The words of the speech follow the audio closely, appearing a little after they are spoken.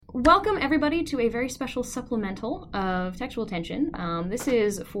Welcome, everybody, to a very special supplemental of Textual Tension. This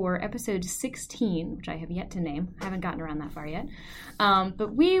is for episode 16, which I have yet to name. I haven't gotten around that far yet.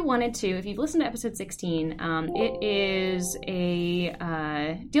 But we wanted to, if you've listened to episode 16, it is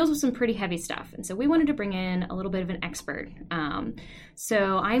deals with some pretty heavy stuff. And so we wanted to bring in a little bit of an expert.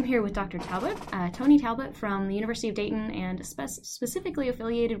 So I'm here with Dr. Talbot, Tony Talbot from the University of Dayton, and specifically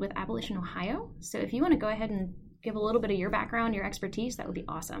affiliated with Abolition, Ohio. So if you want to go ahead and give a little bit of your background, your expertise, that would be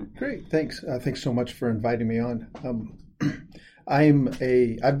awesome. Great, thanks. Thanks so much for inviting me on.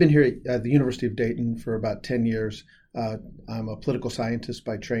 I've been here at the University of Dayton for about 10 years. I'm a political scientist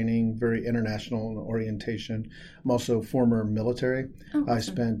by training, very international in orientation. I'm also former military. Oh, awesome. I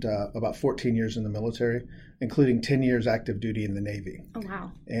spent about 14 years in the military, including 10 years active duty in the Navy. Oh,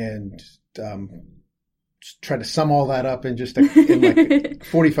 wow. And try to sum all that up in just in like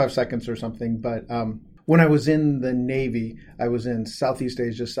 45 seconds or something. But when I was in the Navy, I was in Southeast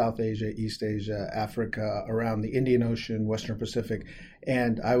Asia, South Asia, East Asia, Africa, around the Indian Ocean, Western Pacific.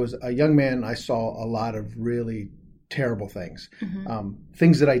 And I was a young man. I saw a lot of really terrible things,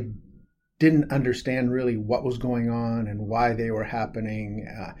 things that I didn't understand really what was going on and why they were happening,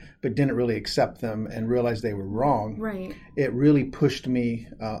 but didn't really accept them and realize they were wrong. Right. It really pushed me,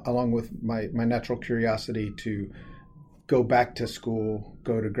 along with my natural curiosity, to go back to school,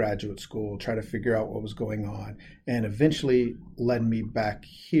 go to graduate school, try to figure out what was going on, and eventually led me back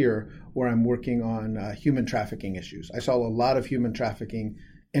here where I'm working on human trafficking issues. I saw a lot of human trafficking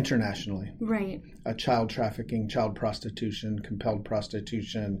internationally. Right. Child trafficking, child prostitution, compelled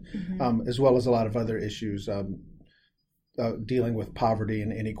prostitution, as well as a lot of other issues dealing with poverty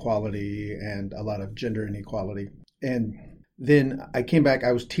and inequality and a lot of gender inequality. And then I came back,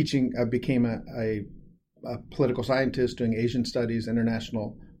 I was teaching, I became a political scientist doing Asian studies,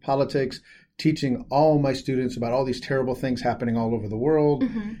 international politics, teaching all my students about all these terrible things happening all over the world.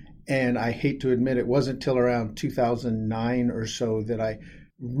 And I hate to admit it wasn't till around 2009 or so that I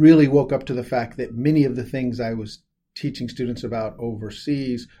really woke up to the fact that many of the things I was teaching students about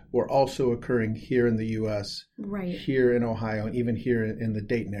overseas were also occurring here in the U.S., right, here in Ohio, and even here in the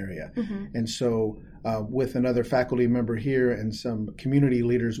Dayton area. And so with another faculty member here and some community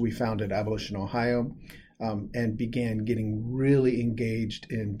leaders, we founded Abolition, Ohio. And began getting really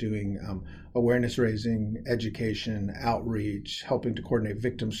engaged in doing awareness raising, education, outreach, helping to coordinate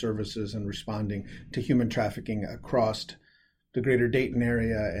victim services and responding to human trafficking across the greater Dayton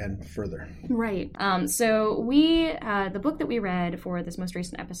area and further. Right. So the book that we read for this most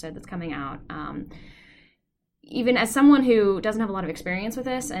recent episode that's coming out, even as someone who doesn't have a lot of experience with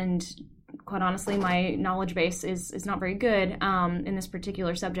this, and quite honestly, my knowledge base is not very good in this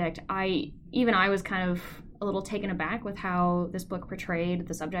particular subject. I was kind of a little taken aback with how this book portrayed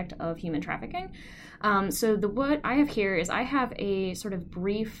the subject of human trafficking. So what I have here is I have a sort of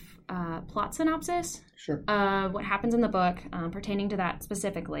brief plot synopsis of what happens in the book pertaining to that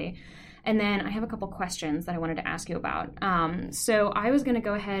specifically. And then I have a couple questions that I wanted to ask you about. So I was going to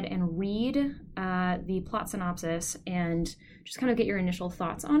go ahead and read the plot synopsis and just kind of get your initial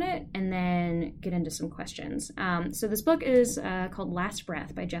thoughts on it and then get into some questions. So this book is called Last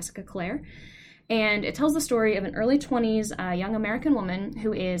Breath by Jessica Clare. And it tells the story of an early 20s young American woman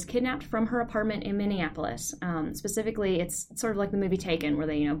who is kidnapped from her apartment in Minneapolis. Specifically, it's sort of like the movie Taken, where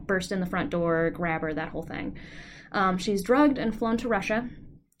they burst in the front door, grab her, that whole thing. She's drugged and flown to Russia,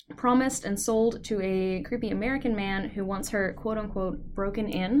 promised and sold to a creepy American man who wants her, quote-unquote, broken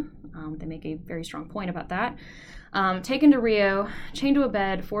in. They make a very strong point about that. Taken to Rio, chained to a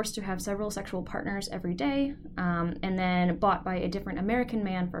bed, forced to have several sexual partners every day, and then bought by a different American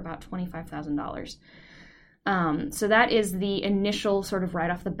man for about $25,000. So that is the initial sort of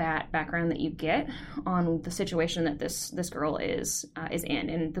right off the bat background that you get on the situation that this girl is in.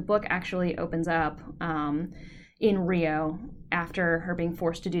 And the book actually opens up in Rio after her being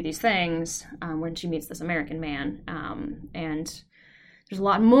forced to do these things when she meets this American man. And there's a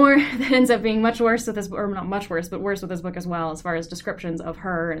lot more that ends up being much worse with this, or not much worse, but worse with this book as well, as far as descriptions of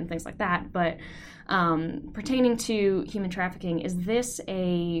her and things like that. But pertaining to human trafficking, is this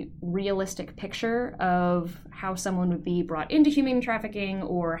a realistic picture of how someone would be brought into human trafficking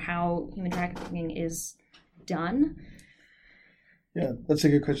or how human trafficking is done? Yeah, that's a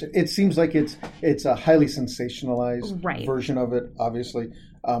good question. It seems like it's a highly sensationalized version of it, obviously.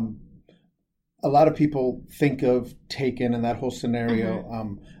 A lot of people think of Taken and that whole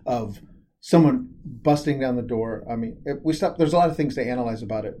scenario of someone busting down the door. I mean, there's a lot of things to analyze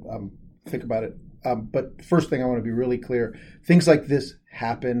about it, think about it. But first thing I want to be really clear, things like this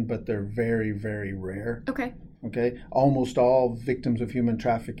happen, but they're very, very rare. Okay. Almost all victims of human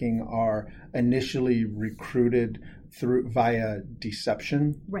trafficking are initially recruited via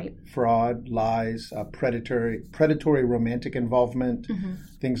deception, right, fraud, lies, predatory romantic involvement,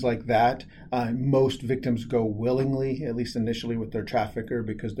 things like that. Most victims go willingly, at least initially, with their trafficker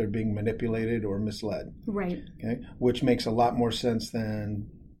because they're being manipulated or misled. right. Okay, which makes a lot more sense than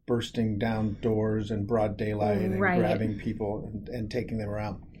bursting down doors in broad daylight and grabbing people and taking them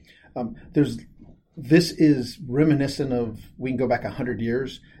around. This is reminiscent of, we can go back 100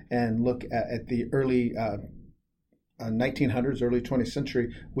 years and look at the early 1900s, early 20th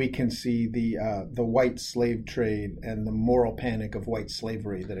century. We can see the white slave trade and the moral panic of white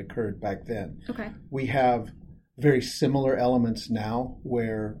slavery that occurred back then. Okay. We have very similar elements now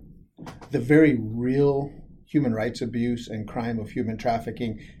where the very real human rights abuse and crime of human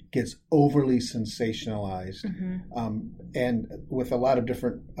trafficking gets overly sensationalized, and with a lot of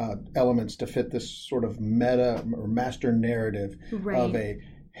different elements to fit this sort of meta or master narrative of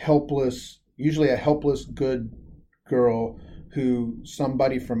usually a helpless good girl who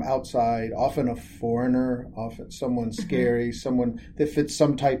somebody from outside, often a foreigner, often someone scary, someone that fits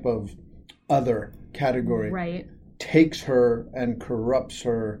some type of other category, takes her and corrupts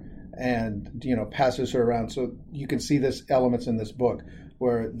her and passes her around. So you can see this elements in this book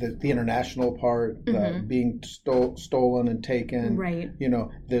where the international part, being stolen and taken,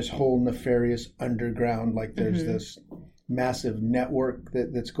 this whole nefarious underground, like there's this massive network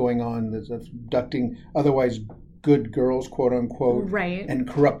that's going on that's abducting otherwise good girls, quote unquote, and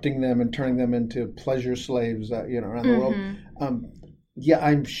corrupting them and turning them into pleasure slaves, around the world.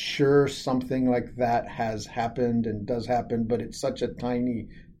 I'm sure something like that has happened and does happen, but it's such a tiny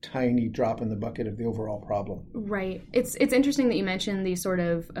drop in the bucket of the overall problem. Right. It's interesting that you mentioned the sort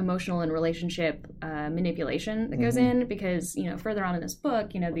of emotional and relationship manipulation that goes in, because further on in this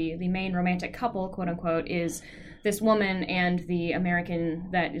book, the main romantic couple, quote unquote, is this woman and the American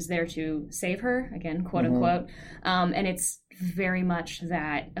that is there to save her, again, quote unquote. And it's very much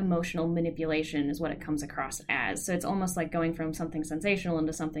that emotional manipulation is what it comes across as. So it's almost like going from something sensational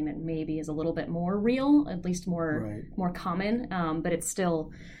into something that maybe is a little bit more real, at least more common, but it's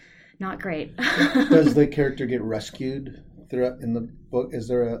still not great. Does the character get rescued throughout in the book? Is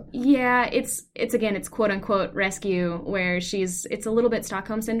there a... Yeah, it's quote unquote rescue, where it's a little bit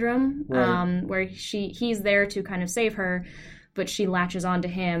Stockholm syndrome, where he's there to kind of save her, but she latches onto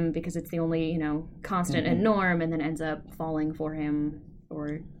him because it's the only, constant and norm, and then ends up falling for him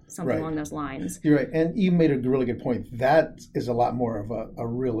or something along those lines. You're right. And you made a really good point. That is a lot more of a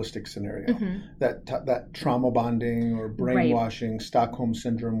realistic scenario. That trauma bonding or brainwashing, Stockholm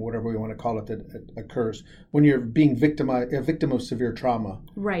syndrome, whatever we want to call it, that occurs when you're being a victim of severe trauma.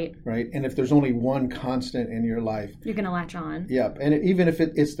 Right. And if there's only one constant in your life, you're going to latch on. Yep. And even if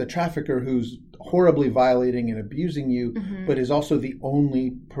it's the trafficker who's horribly violating and abusing you, but is also the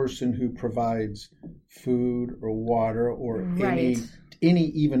only person who provides food or water or any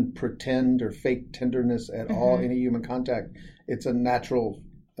even pretend or fake tenderness at all, any human contact, it's a natural,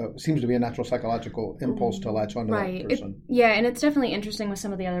 seems to be a natural psychological impulse to latch onto that person. And it's definitely interesting with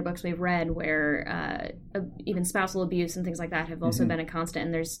some of the other books we've read where even spousal abuse and things like that have also been a constant,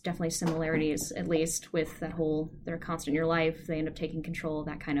 and there's definitely similarities, at least, with that whole, they're a constant in your life, they end up taking control,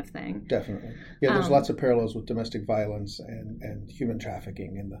 that kind of thing. Definitely. Yeah, there's lots of parallels with domestic violence and human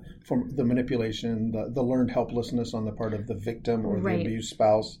trafficking, and the manipulation, the learned helplessness on the part of the victim or the abused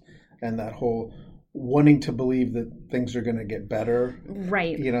spouse, and that whole wanting to believe that things are going to get better, and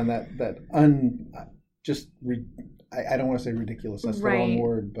I don't want to say ridiculous, that's the wrong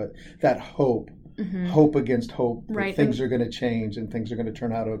word, but that hope against hope, that things are going to change and things are going to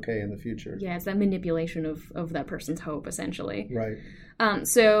turn out okay in the future. Yeah, it's that manipulation of that person's hope, essentially. Right.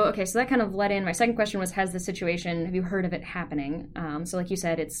 So that kind of led in. My second question was, have you heard of it happening? So like you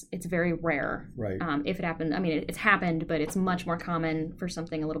said, it's very rare. Right. If it happened, it's happened, but it's much more common for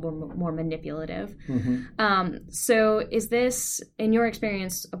something a little bit more manipulative. So is this, in your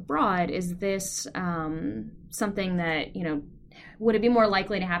experience abroad, is this something that, would it be more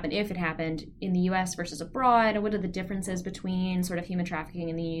likely to happen if it happened in the U.S. versus abroad? What are the differences between sort of human trafficking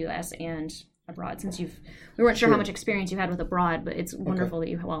in the U.S. and abroad? Since we weren't sure how much experience you had with abroad, but it's wonderful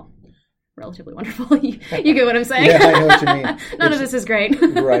that relatively wonderful. You get what I'm saying? Yeah, I know what you mean. None of this is great.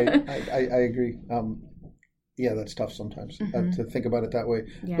 Right. I agree. That's tough sometimes to think about it that way.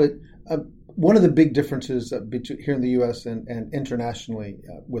 Yeah. But one of the big differences between here in the U.S. and internationally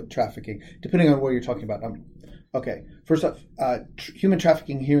with trafficking, depending on what you're talking about. First off, human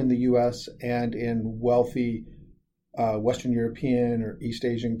trafficking here in the U.S. and in wealthy Western European or East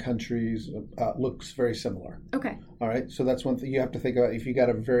Asian countries looks very similar. Okay. All right. So that's one thing you have to think about. If you got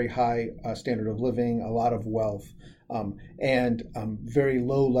a very high standard of living, a lot of wealth, and very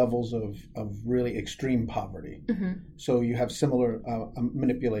low levels of really extreme poverty. Mm-hmm. So you have similar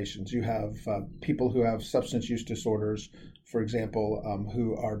manipulations. You have people who have substance use disorders, for example,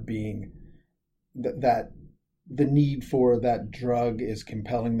 who are being the need for that drug is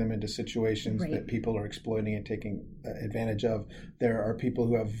compelling them into situations Right. that people are exploiting and taking advantage of. There are people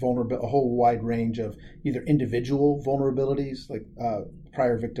who have a whole wide range of either individual vulnerabilities, like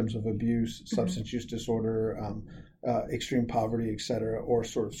prior victims of abuse, Mm-hmm. substance use disorder, extreme poverty, et cetera, or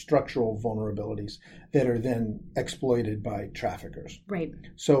sort of structural vulnerabilities that are then exploited by traffickers. Right.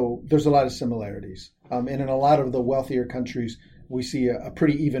 So there's a lot of similarities. And in a lot of the wealthier countries, we see a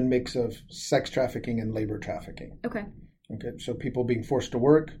pretty even mix of sex trafficking and labor trafficking. Okay. Okay, so people being forced to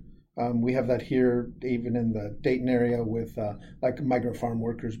work. We have that here, even in the Dayton area, with like migrant farm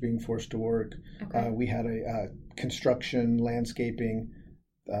workers being forced to work. Okay. We had a construction, landscaping,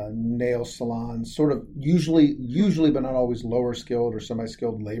 nail salons, sort of usually, but not always, lower skilled or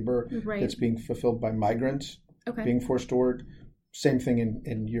semi-skilled labor Right. that's being fulfilled by migrants Okay. being forced to work. Same thing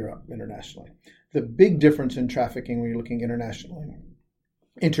in Europe, internationally. The big difference in trafficking when you're looking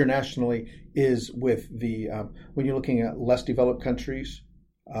internationally is with the when you're looking at less developed countries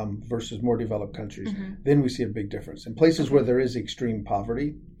versus more developed countries. Mm-hmm. Then we see a big difference. In places where there is extreme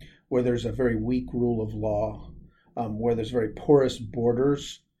poverty, where there's a very weak rule of law, where there's very porous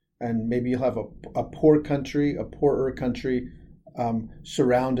borders, and maybe you'll have a poorer country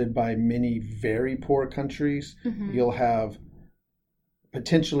surrounded by many very poor countries. Mm-hmm. You'll have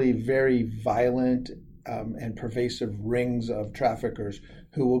potentially very violent and pervasive rings of traffickers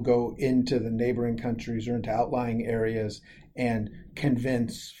who will go into the neighboring countries or into outlying areas and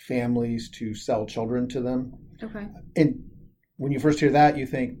convince families to sell children to them. Okay. And when you first hear that, you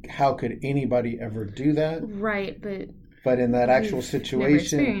think, how could anybody ever do that? Right, But in that actual we've never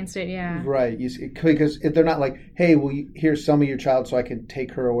situation, experienced it, yeah. right? Because they're not like, hey, well, here's some of your child, so I can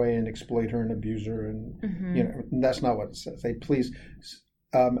take her away and exploit her and abuse her, and Mm-hmm. that's not what it says. They please,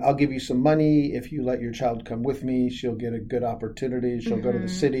 I'll give you some money if you let your child come with me. She'll get a good opportunity. She'll go to the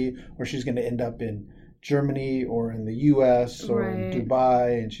city, or she's going to end up in Germany or in the U.S. or in Right.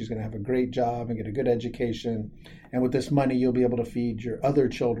 Dubai, and she's going to have a great job and get a good education. And with this money, you'll be able to feed your other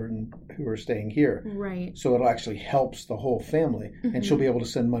children who are staying here. Right. So it actually helps the whole family, and she'll be able to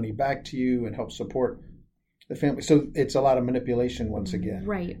send money back to you and help support the family. So it's a lot of manipulation once again.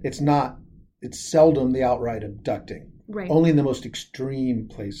 Right. It's seldom the outright abducting. Right. Only in the most extreme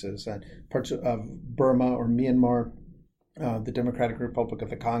places, parts of Burma or Myanmar, the Democratic Republic of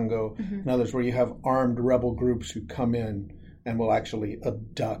the Congo, and others, where you have armed rebel groups who come in and will actually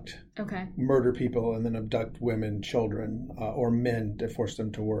murder people, and then abduct women, children, or men to force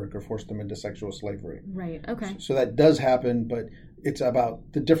them to work or force them into sexual slavery. Right. Okay. So that does happen, but it's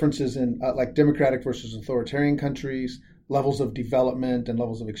about the differences in like democratic versus authoritarian countries, levels of development and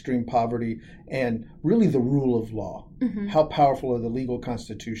levels of extreme poverty, and really the rule of law. Mm-hmm. How powerful are the legal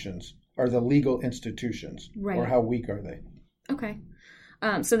constitutions? Are the legal institutions? Right. Or how weak are they? Okay.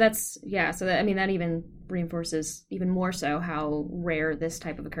 So that's, yeah, so that, I mean, that even reinforces even more so how rare this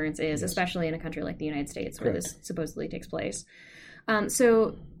type of occurrence is, especially in a country like the United States where this supposedly takes place.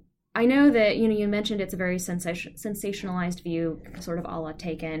 So I know that, you mentioned it's a very sensationalized view, sort of a la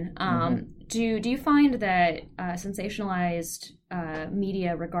Taken. Do you find that sensationalized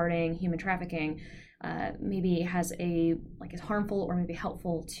media regarding human trafficking maybe is harmful or maybe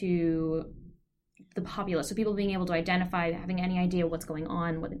helpful to the populace, so people being able to identify, having any idea what's going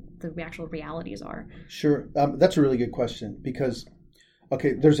on, what the actual realities are? Sure. That's a really good question, because,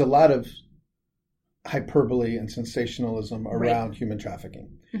 there's a lot of hyperbole and sensationalism around human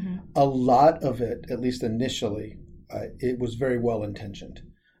trafficking. Mm-hmm. A lot of it, at least initially, it was very well intentioned.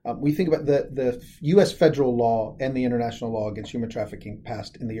 We think about the U.S. federal law and the international law against human trafficking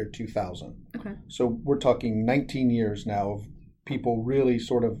passed in the year 2000. Okay. So we're talking 19 years now of people really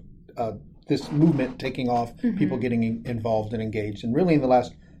sort of this movement taking off, people getting involved and engaged. And really in the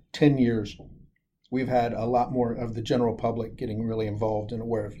last 10 years, we've had a lot more of the general public getting really involved and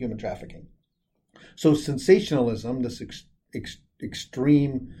aware of human trafficking. So sensationalism, this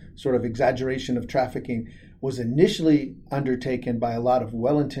extreme sort of exaggeration of trafficking, was initially undertaken by a lot of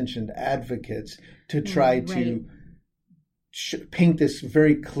well-intentioned advocates to try to paint this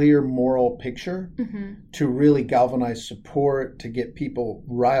very clear moral picture, to really galvanize support, to get people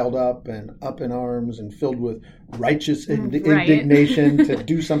riled up and up in arms and filled with righteous indignation to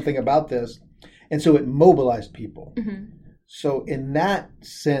do something about this. And so it mobilized people. So in that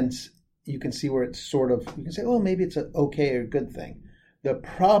sense, you can see where it's sort of, you can say, oh, maybe it's an okay or good thing. The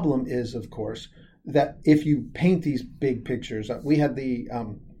problem is, of course, that if you paint these big pictures, we had the,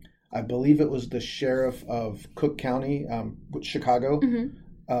 I believe it was the sheriff of Cook County, Chicago,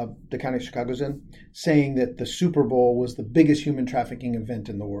 the county Chicago's in, saying that the Super Bowl was the biggest human trafficking event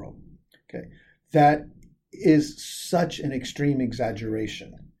in the world. Okay, that is such an extreme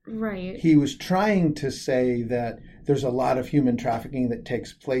exaggeration. Right. He was trying to say that there's a lot of human trafficking that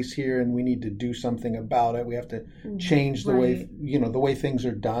takes place here, and we need to do something about it. We have to change the way, the way things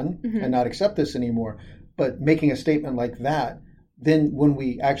are done, and not accept this anymore. But making a statement like that, then when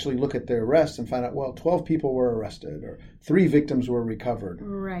we actually look at their arrests and find out, well, 12 people were arrested or 3 victims were recovered,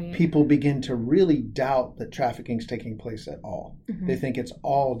 right, people begin to really doubt that trafficking is taking place at all. They think it's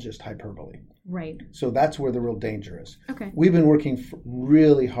all just hyperbole. Right. So that's where the real danger is. Okay. We've been working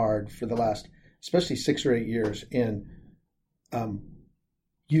really hard for the last, especially 6 or 8 years, in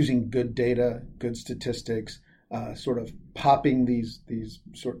using good data, good statistics, sort of popping these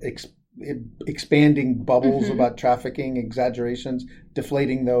sort of expanding bubbles about trafficking, exaggerations,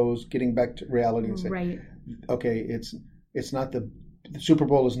 deflating those, getting back to reality and saying, right, okay, it's not the Super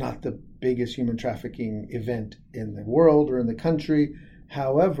Bowl is not the biggest human trafficking event in the world or in the country.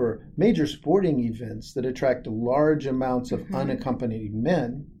 However, major sporting events that attract large amounts of unaccompanied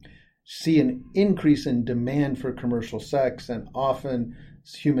men see an increase in demand for commercial sex, and often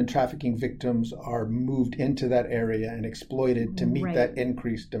human trafficking victims are moved into that area and exploited to meet that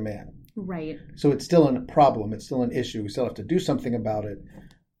increased demand. Right. So it's still a problem. It's still an issue. We still have to do something about it.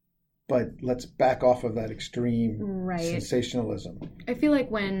 But let's back off of that extreme sensationalism. I feel like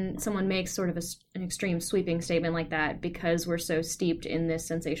when someone makes sort of an extreme sweeping statement like that, because we're so steeped in this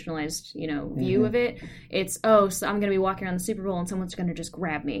sensationalized, view of it, it's, so I'm going to be walking around the Super Bowl and someone's going to just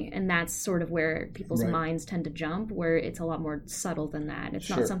grab me. And that's sort of where people's minds tend to jump, where it's a lot more subtle than that. It's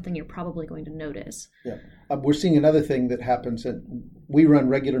not something you're probably going to notice. Yeah. We're seeing another thing that happens. And we run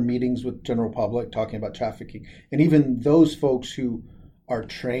regular meetings with general public talking about trafficking. And even those folks who are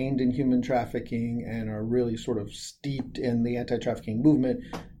trained in human trafficking and are really sort of steeped in the anti-trafficking movement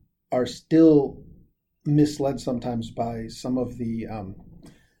are still misled sometimes by some of the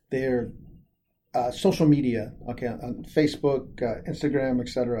their social media. Okay, on Facebook, Instagram,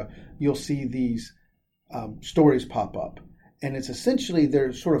 etc. You'll see these stories pop up, and it's essentially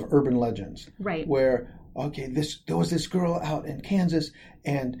they're sort of urban legends, right? Where there was this girl out in Kansas,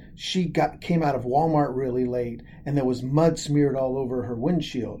 and she came out of Walmart really late, and there was mud smeared all over her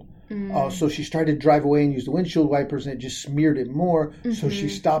windshield. So she started to drive away and use the windshield wipers, and it just smeared it more. So she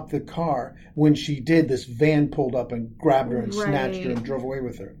stopped the car. When she did, this van pulled up and grabbed her and snatched her and drove away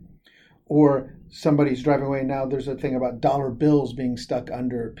with her. Or somebody's driving away now. There's a thing about dollar bills being stuck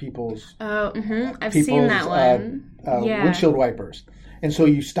under people's I've seen that one. Windshield wipers. And so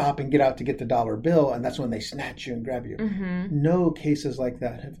you stop and get out to get the dollar bill, and that's when they snatch you and grab you. No cases like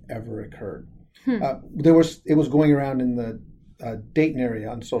that have ever occurred. It was going around in the Dayton area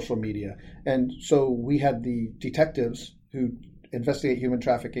on social media. And so we had the detectives who investigate human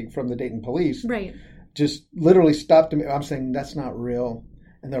trafficking from the Dayton police just literally stopped me. I'm saying, that's not real.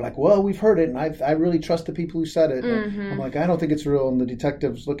 And they're like, well, we've heard it, and I really trust the people who said it. I'm like, I don't think it's real. And the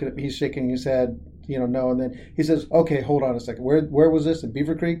detective's looking at me, he's shaking his head, no. And then he says, okay, hold on a second. Where was this? At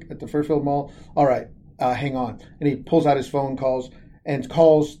Beaver Creek? At the Fairfield Mall? All right, hang on. And he pulls out his phone, calls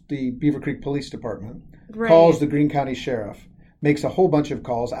the Beaver Creek Police Department, calls the Greene County Sheriff, makes a whole bunch of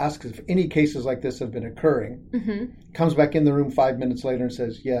calls, asks if any cases like this have been occurring, comes back in the room 5 minutes later and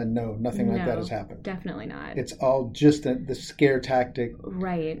says, nothing like that has happened. Definitely not. It's all just the scare tactic.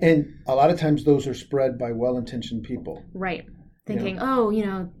 Right. And a lot of times those are spread by well-intentioned people. Right. Thinking,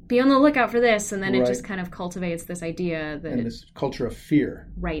 be on the lookout for this. And then it just kind of cultivates this idea that... And this culture of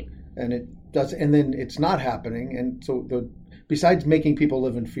fear. Right. And it does, and then it's not happening. And so besides making people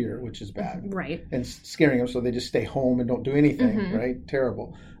live in fear, which is bad. Right. And scaring them so they just stay home and don't do anything, right?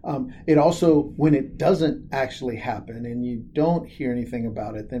 Terrible. It also, when it doesn't actually happen and you don't hear anything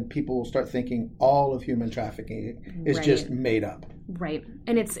about it, then people will start thinking all of human trafficking is just made up. Right.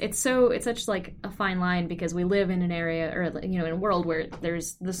 And it's such like a fine line, because we live in an area or, in a world where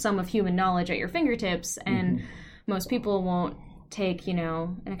there's the sum of human knowledge at your fingertips, and most people won't take,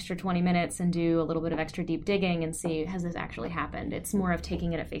 an extra 20 minutes and do a little bit of extra deep digging and see, has this actually happened? It's more of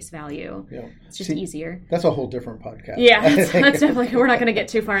taking it at face value. Yeah. It's just easier. That's a whole different podcast. Yeah, that's definitely, we're not going to get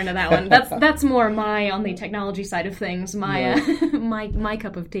too far into that one. That's more on the technology side of things, my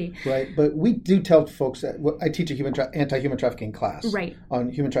cup of tea. Right, but we do tell folks that I teach a anti-human trafficking class on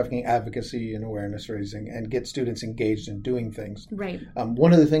human trafficking advocacy and awareness raising, and get students engaged in doing things. Right.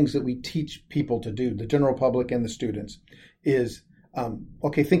 One of the things that we teach people to do, the general public and the students, is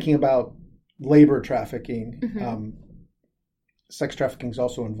thinking about labor trafficking. Mm-hmm. Sex trafficking is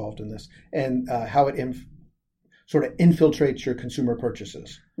also involved in this, and how it sort of infiltrates your consumer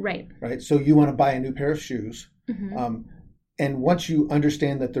purchases. Right. Right. So you want to buy a new pair of shoes. Mm-hmm. And once you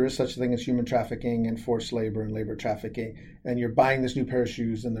understand that there is such a thing as human trafficking and forced labor and labor trafficking, and you're buying this new pair of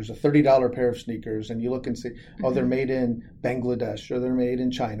shoes, and there's a $30 pair of sneakers, and you look and see, oh, they're made in Bangladesh or they're made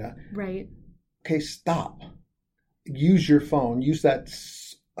in China. Right. Okay, stop. Use your phone. Use that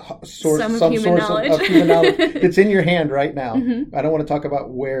some source of human knowledge that's in your hand right now. Mm-hmm. I don't want to talk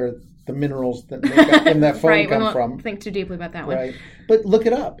about where the minerals that make up in that phone right, come we won't from. Think too deeply about that one. Right. But look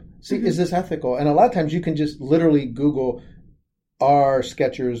it up. See, is this ethical? And a lot of times you can just literally Google, are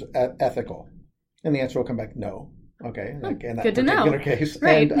Skechers ethical? And the answer will come back, no. Okay. Like in that good to know. particular case.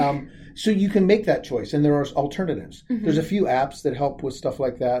 Right. And so you can make that choice. And there are alternatives. Mm-hmm. There's a few apps that help with stuff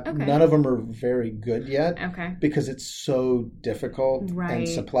like that. Okay. None of them are very good yet. Okay. Because it's so difficult. Right. And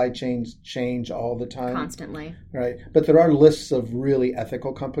supply chains change all the time. Constantly. Right. But there are lists of really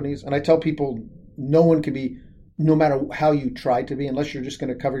ethical companies. And I tell people, no one can be, no matter how you try to be, unless you're just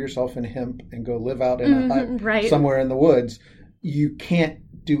going to cover yourself in hemp and go live out in a hut somewhere in the woods, you can't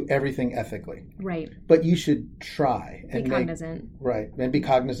do everything ethically. Right. But you should try. And be cognizant. Right. And be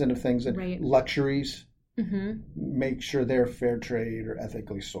cognizant of things. And luxuries, make sure they're fair trade or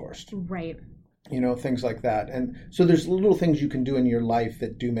ethically sourced. Right. You know, things like that. And so there's little things you can do in your life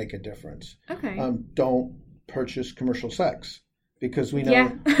that do make a difference. Okay. Don't purchase commercial sex. Because we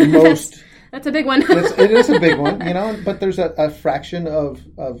know most... That's a big one. It is a big one, you know, but there's a fraction of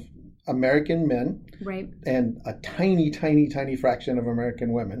American men and a tiny, tiny, tiny fraction of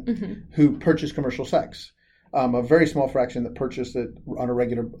American women who purchase commercial sex. A very small fraction that purchase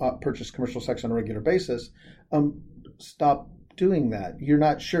commercial sex on a regular basis. Stop doing that. You're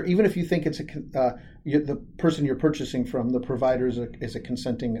not sure, even if you think it's the person you're purchasing from, the provider is a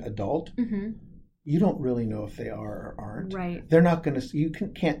consenting adult. You don't really know if they are or aren't. Right. They're not going to. You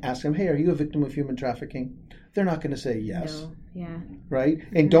can't ask them, "Hey, are you a victim of human trafficking?" They're not going to say yes. No. Yeah. Right.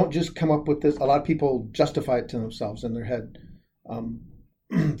 And don't just come up with this. A lot of people justify it to themselves in their head,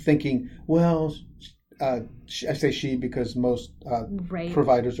 thinking, "Well, I say she because most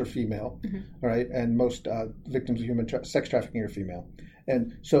providers are female, right? And most victims of human sex trafficking are female."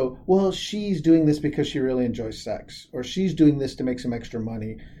 And so, well, she's doing this because she really enjoys sex, or she's doing this to make some extra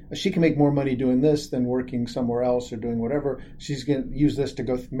money. She can make more money doing this than working somewhere else or doing whatever. She's going to use this to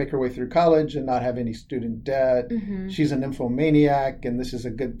go make her way through college and not have any student debt. She's a nymphomaniac, and this is a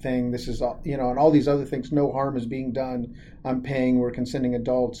good thing. This is, and all these other things. No harm is being done. I'm paying. We're consenting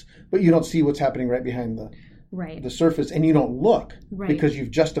adults. But you don't see what's happening right behind the surface, and you don't look because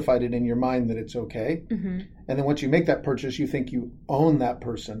you've justified it in your mind that it's okay. And then once you make that purchase, you think you own that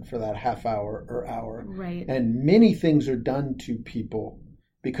person for that half hour or hour. Right. And many things are done to people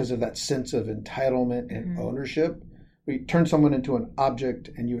because of that sense of entitlement and ownership. You turn someone into an object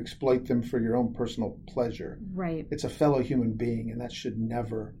and you exploit them for your own personal pleasure. Right. It's a fellow human being, and that should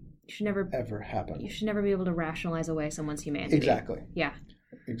never ever happen. You should never be able to rationalize away someone's humanity. Exactly. Yeah.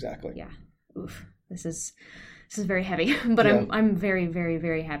 Exactly. Yeah. Oof. This is very heavy, but I'm very, very,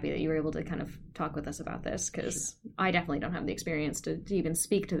 very happy that you were able to kind of talk with us about this, because I definitely don't have the experience to even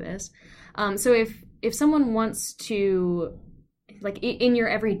speak to this. So if someone wants to, like, in your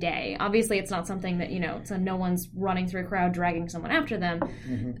everyday, obviously it's not something that, so no one's running through a crowd dragging someone after them.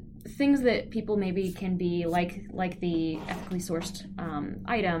 Things that people maybe can be like the ethically sourced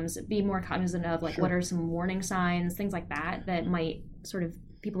items, be more cognizant of, like what are some warning signs, things like that might sort of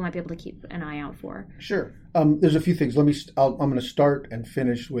people might be able to keep an eye out for. Sure. There's a few things. I'm going to start and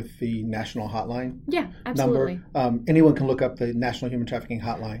finish with the national hotline. Yeah, absolutely. Number. Anyone can look up the National Human Trafficking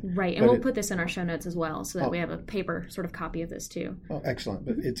Hotline. Right, and we'll put this in our show notes as well, so that we have a paper sort of copy of this too. Oh, excellent.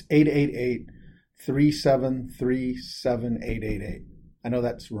 But it's 888-373-7888. I know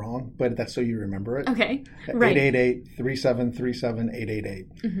that's wrong, but that's so you remember it. Okay, right.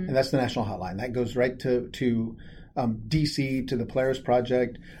 888-373-7888. And that's the national hotline. That goes right to DC, to the Polaris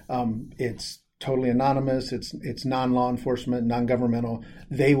Project. It's totally anonymous. It's non-law enforcement, non-governmental.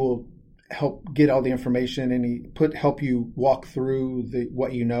 They will help get all the information and help you walk through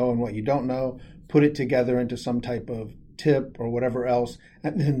what you know and what you don't know, put it together into some type of tip or whatever else,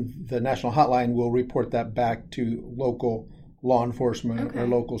 and then the national hotline will report that back to local law enforcement or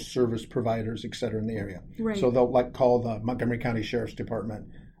local service providers, et cetera, in the area. Right. So they'll call the Montgomery County Sheriff's Department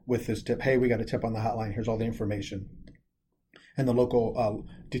with this tip. Hey, we got a tip on the hotline. Here's all the information. And the local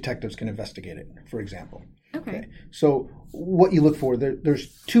detectives can investigate it, for example. Okay. So what you look for,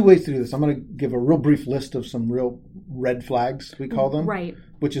 there's two ways to do this. I'm going to give a real brief list of some real red flags, we call them. Right.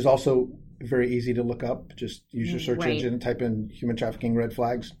 Which is also very easy to look up. Just use your search engine and type in human trafficking red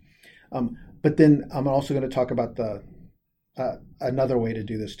flags. But then I'm also going to talk about the another way to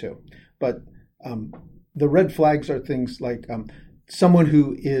do this too. But the red flags are things like someone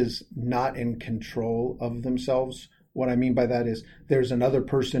who is not in control of themselves. What I mean by that is there's another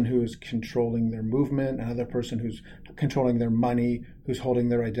person who is controlling their movement, another person who's controlling their money, who's holding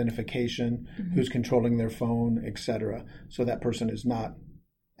their identification, who's controlling their phone, etc. So that person is not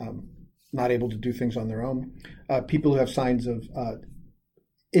able to do things on their own. People who have signs of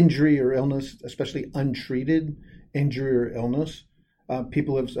injury or illness, especially untreated injury or illness.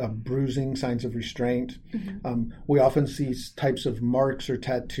 People have bruising, signs of restraint. We often see types of marks or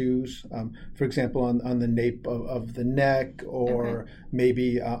tattoos, for example, on the nape of the neck, or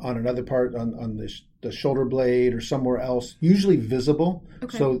maybe on another part on the shoulder blade or somewhere else, usually visible,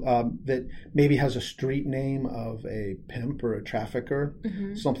 so that maybe has a street name of a pimp or a trafficker,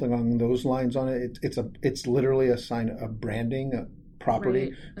 something along those lines on it. It's literally a sign of branding, a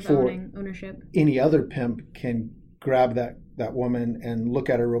property for ownership. Any other pimp can grab that woman and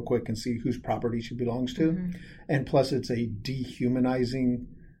look at her real quick and see whose property she belongs to. And plus it's a dehumanizing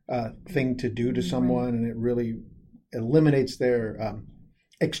thing to do to someone, and it really eliminates their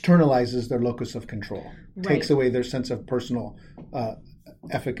externalizes their locus of control, takes away their sense of personal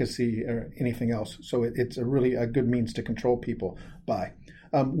efficacy or anything else. So it's a really a good means to control people by.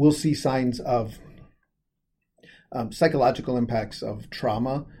 We'll see signs of psychological impacts of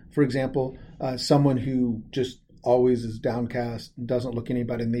trauma. For example, someone who just always is downcast, doesn't look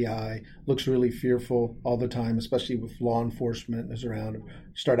anybody in the eye, looks really fearful all the time, especially with law enforcement is around.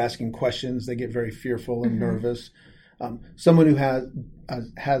 Start asking questions, they get very fearful and nervous. Someone who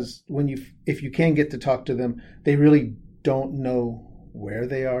has if you can get to talk to them, they really don't know where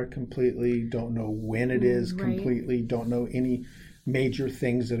they are completely, don't know when it is completely, don't know any major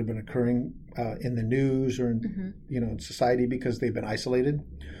things that have been occurring in the news or in, in society, because they've been isolated,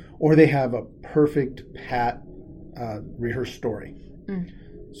 or they have a perfect pat rehearsed story.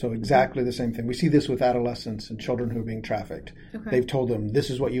 So exactly the same thing. We see this with adolescents and children who are being trafficked. They've told them, this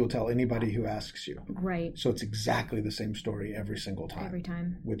is what you will tell anybody who asks you. Right. So it's exactly the same story every single time. Every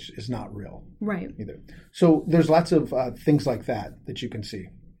time. Which is not real. Right. Either. So there's lots of things like that you can see.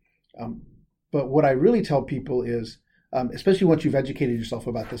 But what I really tell people is, especially once you've educated yourself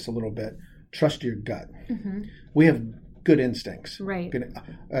about this a little bit, trust your gut. We have good instincts. Right.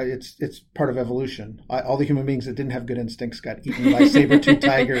 It's part of evolution. All the human beings that didn't have good instincts got eaten by saber-toothed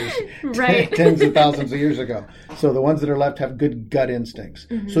tigers tens of thousands of years ago. So the ones that are left have good gut instincts.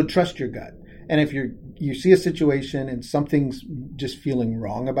 So trust your gut. And if you see a situation and something's just feeling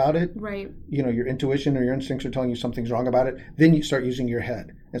wrong about it, your intuition or your instincts are telling you something's wrong about it, then you start using your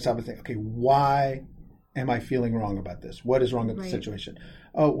head and stop and think, okay, why am I feeling wrong about this? What is wrong with the situation?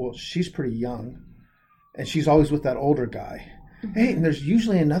 Oh, well, she's pretty young. And she's always with that older guy. Hey, and there's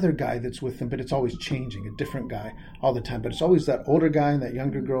usually another guy that's with them, but it's always changing, a different guy all the time. But it's always that older guy and that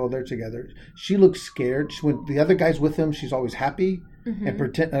younger girl, they're together. She looks scared. When the other guy's with them, she's always happy and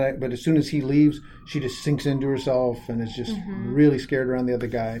pretend. But as soon as he leaves, she just sinks into herself and is just really scared around the other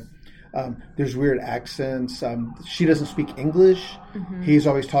guy. There's weird accents. She doesn't speak English. He's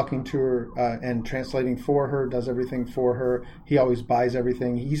always talking to her and translating for her, does everything for her. He always buys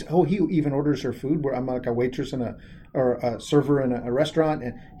everything. He even orders her food. Where I'm like a waitress or a server in a restaurant,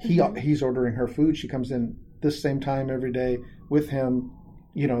 and he's ordering her food. She comes in this same time every day with him.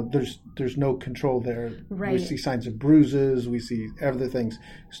 There's no control there. We see signs of bruises. We see other things.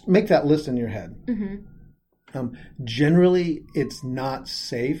 Make that list in your head. Generally, it's not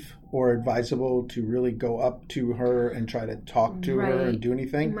safe or advisable to really go up to her and try to talk to her and do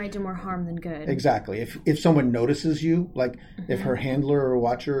anything. It might do more harm than good. Exactly. If someone notices you, like if her handler or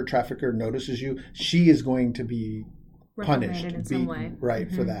watcher or trafficker notices you, she is going to be punished in some way.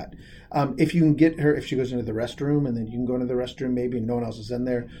 For that. If you can get her, if she goes into the restroom and then you can go into the restroom maybe and no one else is in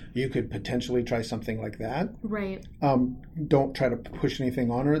there, you could potentially try something like that. Right. Don't try to push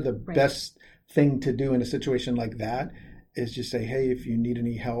anything on her. The best thing to do in a situation like that is just say, hey, if you need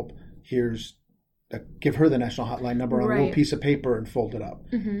any help, give her the national hotline number on a little piece of paper and fold it up.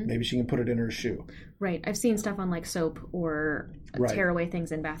 Maybe she can put it in her shoe. Right. I've seen stuff on like soap or tear away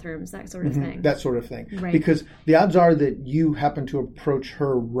things in bathrooms, that sort of thing. That sort of thing. Right. Because the odds are that you happen to approach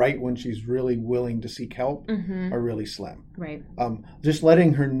her right when she's really willing to seek help are really slim. Right. Just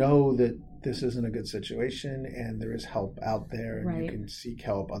letting her know that this isn't a good situation and there is help out there and you can seek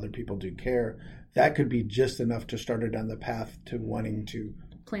help. Other people do care. That could be just enough to start her down the path to wanting to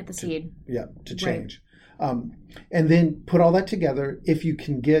plant the seed. To change. And then put all that together. If you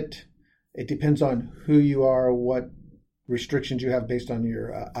can get, it depends on who you are, what restrictions you have based on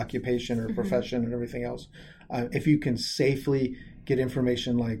your occupation or profession and everything else. If you can safely get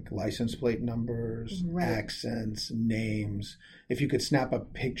information like license plate numbers, Right. accents, names. If you could snap a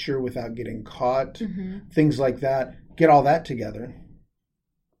picture without getting caught, Mm-hmm. things like that, get all that together,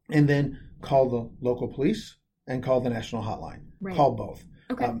 and then call the local police and call the national hotline. Right. Call both.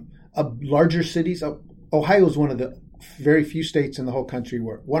 Okay. Larger cities, Ohio is one of the very few states in the whole country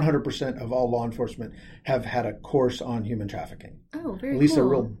where 100% of all law enforcement have had a course on human trafficking. Oh, very At least cool. a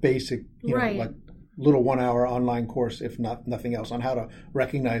real basic, Right. like little 1 hour online course, if not nothing else, on how to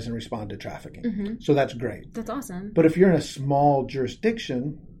recognize and respond to trafficking. Mm-hmm. So that's great. That's awesome. But if you're in a small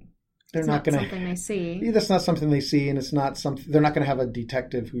jurisdiction, they're It's not going something they see. to. That's not something they see, and it's not something. They're not going to have a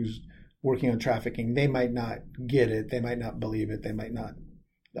detective who's working on trafficking. They might not get it. They might not believe it. They might not.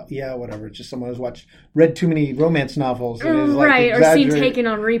 Yeah, whatever. It's just someone who's read too many romance novels, and is like Right, or seen exaggerated. Taken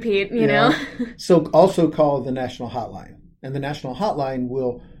on repeat, you know? So also call the national hotline, and the national hotline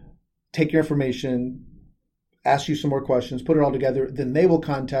will take your information, ask you some more questions, put it all together. Then they will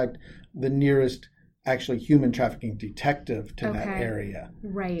contact the nearest actually human trafficking detective to that Okay. area,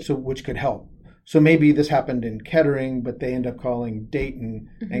 Right. so which could help. So maybe this happened in Kettering, but they end up calling Dayton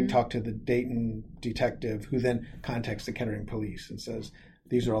Mm-hmm. and talk to the Dayton detective, who then contacts the Kettering police and says,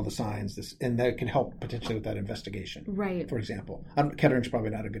 "These are all the signs," and that can help potentially with that investigation. Right. For example, Kettering's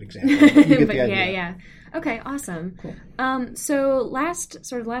probably not a good example, but you get But the idea. yeah. Okay, awesome. Cool. So last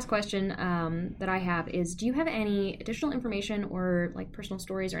question that I have is, do you have any additional information or like personal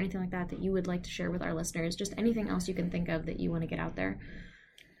stories or anything like that you would like to share with our listeners? Just anything else you can think of that you want to get out there?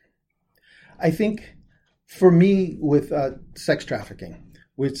 I think for me with sex trafficking,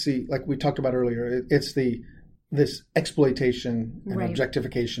 like we talked about earlier, it's this exploitation and Right.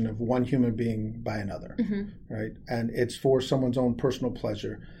 objectification of one human being by another, Mm-hmm. right? And it's for someone's own personal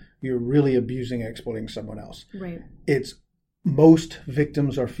pleasure. You're really abusing and exploiting someone else. Right. It's most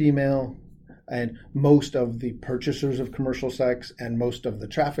victims are female, and most of the purchasers of commercial sex and most of the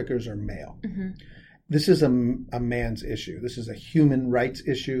traffickers are male. Mm-hmm. This is a man's issue. This is a human rights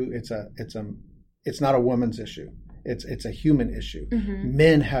issue. It's not a woman's issue. It's a human issue. Mm-hmm.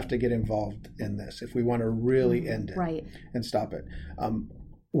 Men have to get involved in this if we want to really end it Right. and stop it.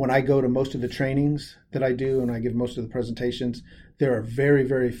 When I go to most of the trainings that I do and I give most of the presentations, there are very,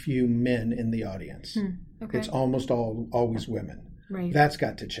 very few men in the audience. Okay. It's almost always women. Right. That's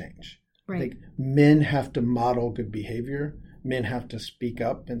got to change. Right. Like, men have to model good behavior. Men have to speak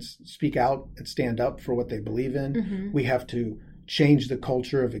up and speak out and stand up for what they believe in. Mm-hmm. We have to change the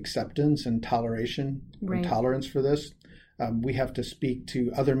culture of acceptance and toleration Right. and tolerance for this. We have to speak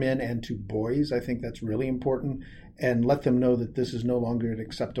to other men and to boys. I think that's really important, and let them know that this is no longer an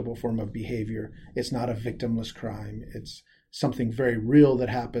acceptable form of behavior. It's not a victimless crime. It's something very real that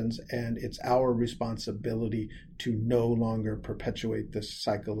happens, and it's our responsibility to no longer perpetuate this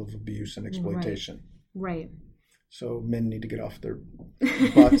cycle of abuse and exploitation. Right. So men need to get off their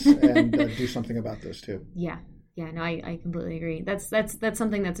butts and do something about this too. Yeah. Yeah, no, I completely agree. That's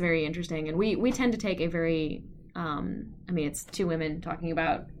something that's very interesting, and we tend to take a very it's two women talking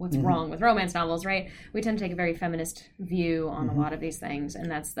about what's wrong with romance novels, right? We tend to take a very feminist view on a lot of these things, and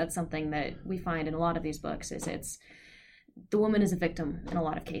that's something that we find in a lot of these books is it's the woman is a victim in a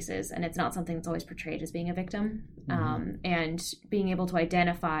lot of cases, and it's not something that's always portrayed as being a victim. And being able to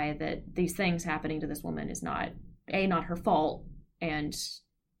identify that these things happening to this woman is not her fault, and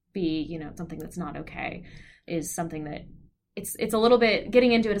B, something that's not okay, is something that it's a little bit,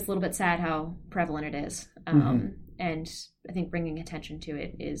 getting into it, it's a little bit sad how prevalent it is. And I think bringing attention to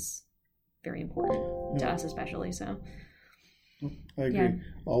it is very important to us, especially. So I agree. Yeah.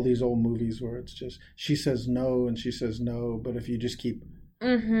 All these old movies where it's just she says no and she says no, but if you just keep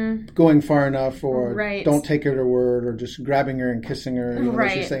going far enough, or Right. don't take her to word, or just grabbing her and kissing her, even though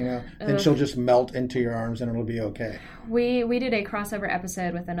Right. she's saying no, then she'll just melt into your arms and it'll be okay. we did a crossover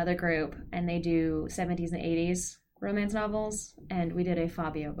episode with another group, and they do 70s and 80s romance novels, and we did a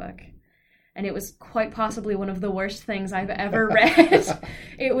Fabio book. And it was quite possibly one of the worst things I've ever read.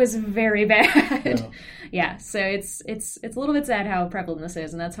 It was very bad. Yeah, so it's a little bit sad how prevalent this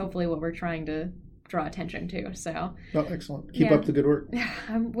is, and that's hopefully what we're trying to draw attention to. So, Excellent. Keep Yeah. up the good work.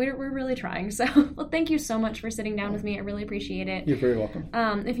 we're really trying. So, well, thank you so much for sitting down with me. I really appreciate it. You're very welcome.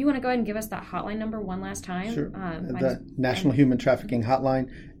 If you want to go ahead and give us that hotline number one last time. Sure. Mine The is- National Human Trafficking Hotline,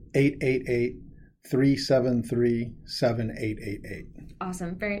 888-373-7888.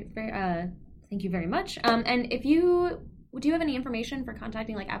 Awesome. Very, very, thank you very much. And do you have any information for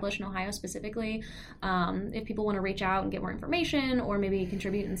contacting like Abolition Ohio specifically? If people want to reach out and get more information or maybe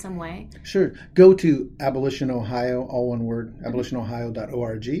contribute in some way? Sure. Go to Abolition Ohio, all one word,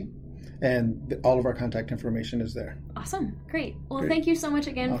 abolitionohio.org, and all of our contact information is there. Awesome. Great. Well, Great. thank you so much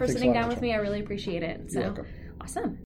again for Thanks a sitting lot, down with Rachel. me. I really appreciate it. You're welcome. Awesome.